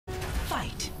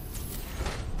Fight.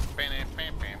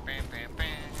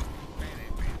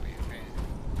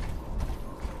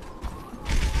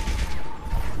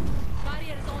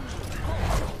 Barrier is on.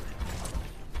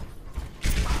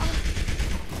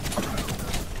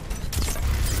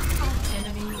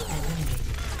 Enemy eliminated.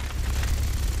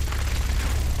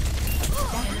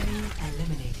 Enemy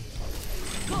eliminated.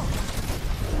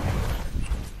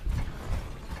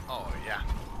 Oh yeah.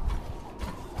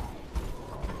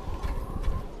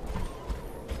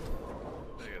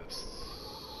 Look at this.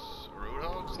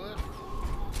 Roadhogs left?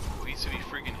 We used to be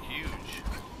freaking huge.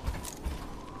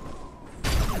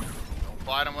 Don't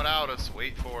fight them without us.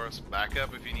 Wait for us. Back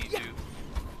up if you need to.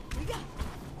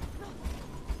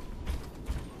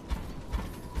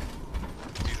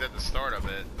 He's at the start of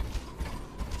it.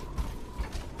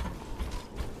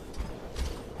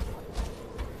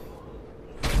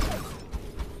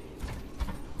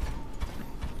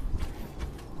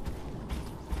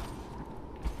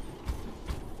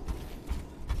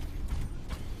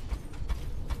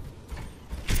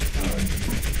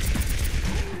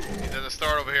 He's at the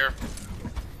start over here.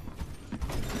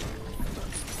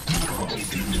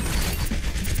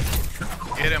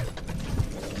 Get him.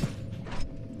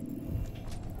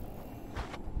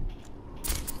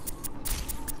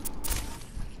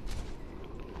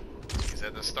 He's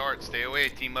at the start. Stay away.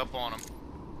 Team up on him.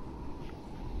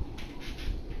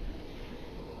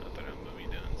 Nothing will be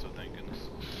done, so thank goodness.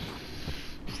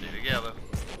 Stay together.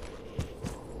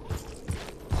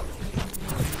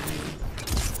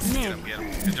 Get him, get him.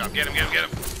 Good job. Get him, get him, get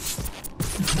him.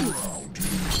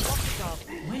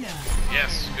 Winner.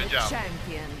 Yes, good job.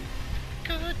 Champion.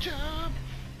 Good job.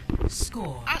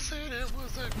 Score. I said it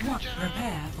was a good What? job.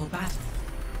 Prepare for battle.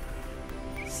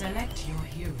 Select your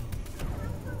hero.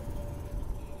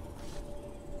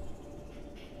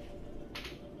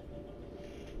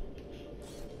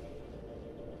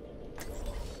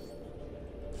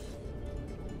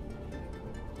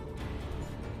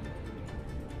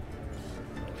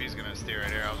 If he's gonna stay right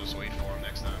here, I'll just wait for him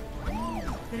next time.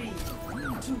 3,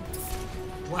 2,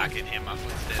 I 1. can hear my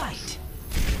footsteps. Fight.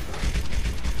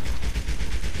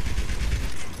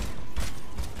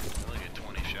 I only get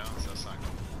 20 shots, that's not good.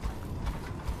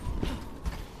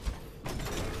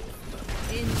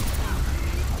 In.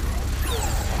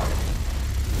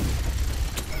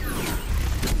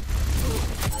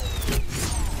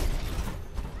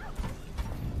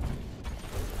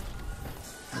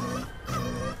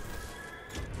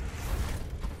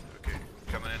 Okay,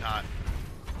 coming in hot.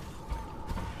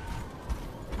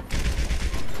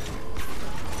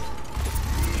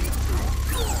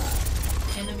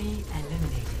 Enemy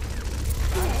eliminated.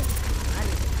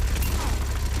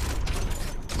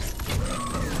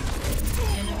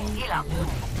 Enemy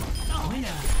eliminated.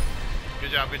 Winner.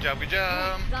 Good job, good job, good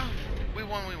job. We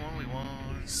won, we won, we won.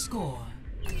 Score.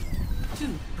 2.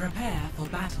 Prepare for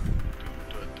battle.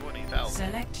 20,000.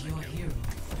 Select your hero.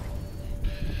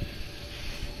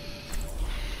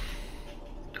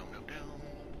 Dum, dum, dum.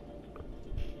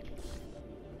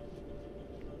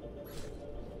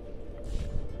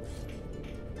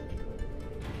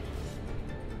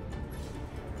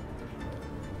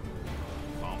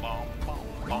 Bom, bom, bom,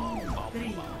 bom, bom, 3,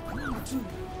 bom. 2,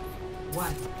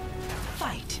 1.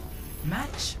 Fight.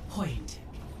 Match point.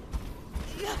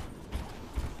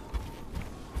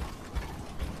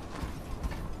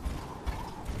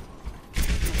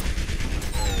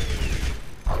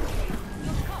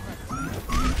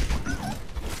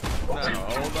 No,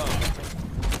 hold on.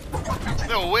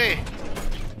 No way.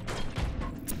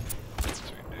 That's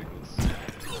ridiculous.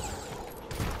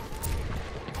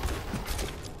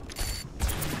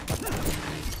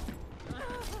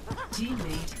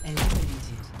 Teammate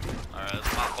eliminated. Alright,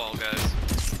 that's my fault,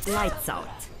 guys. Lights out.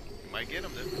 Might get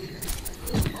him then.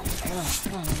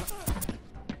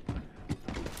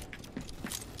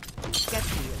 Get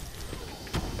here.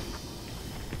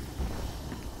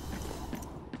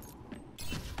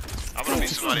 I'm gonna be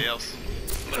somebody else.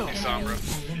 I'm gonna be Sombra.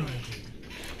 Eliminated.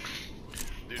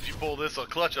 Dude, if you pull this on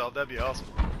clutch off, that'd be awesome.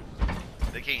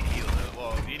 They can't heal though.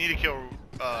 Well, you need to kill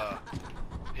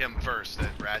him first,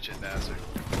 that ratchet bastard.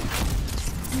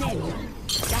 Snell.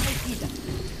 Garantida.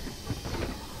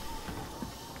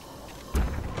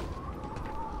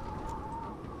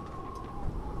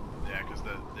 Yeah, because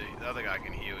the other guy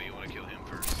can heal. You want to kill him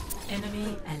first.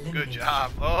 Enemy eliminated. Good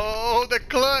job. Oh, the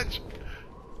clutch!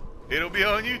 It'll be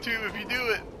on YouTube if you do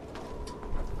it.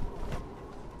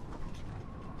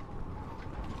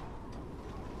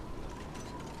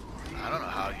 I don't know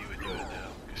how you would do it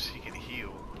though, because he can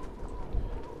heal.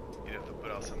 You'd have to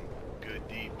put out some good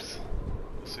deeps.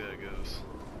 We'll see how it goes.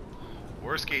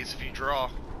 Worst case, if you draw.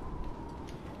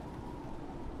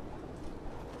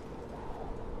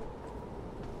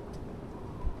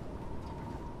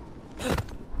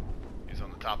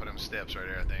 top of them steps right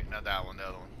there, I think. Not that one, the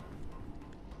other one.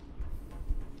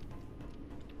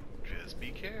 Just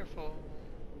be careful.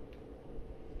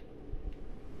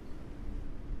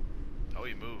 Oh,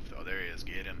 he moved. Oh, there he is.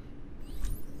 Get him.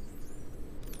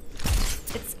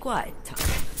 It's quiet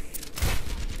time.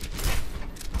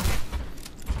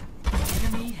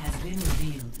 Enemy has been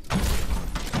revealed.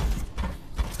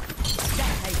 ده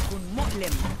هيكون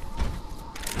مؤلم.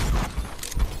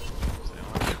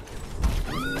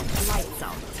 Lights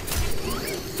out.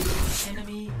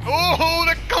 Enemy. Oh,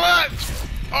 the clutch!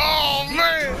 Oh,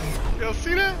 man! Y'all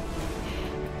see that?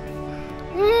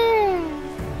 Woo!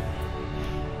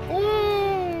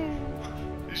 Woo!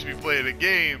 You should be playing a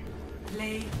game.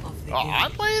 Play of the Oh, game.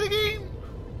 I'm playing a game?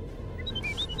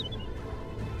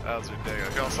 That was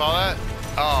ridiculous. Y'all saw that?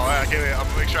 Oh, I can't wait. I'm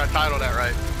gonna make sure I titled that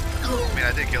right. I mean,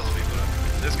 I did kill some people.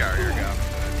 This guy right here got me.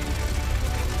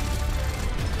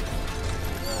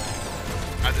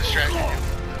 I distracted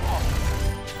you.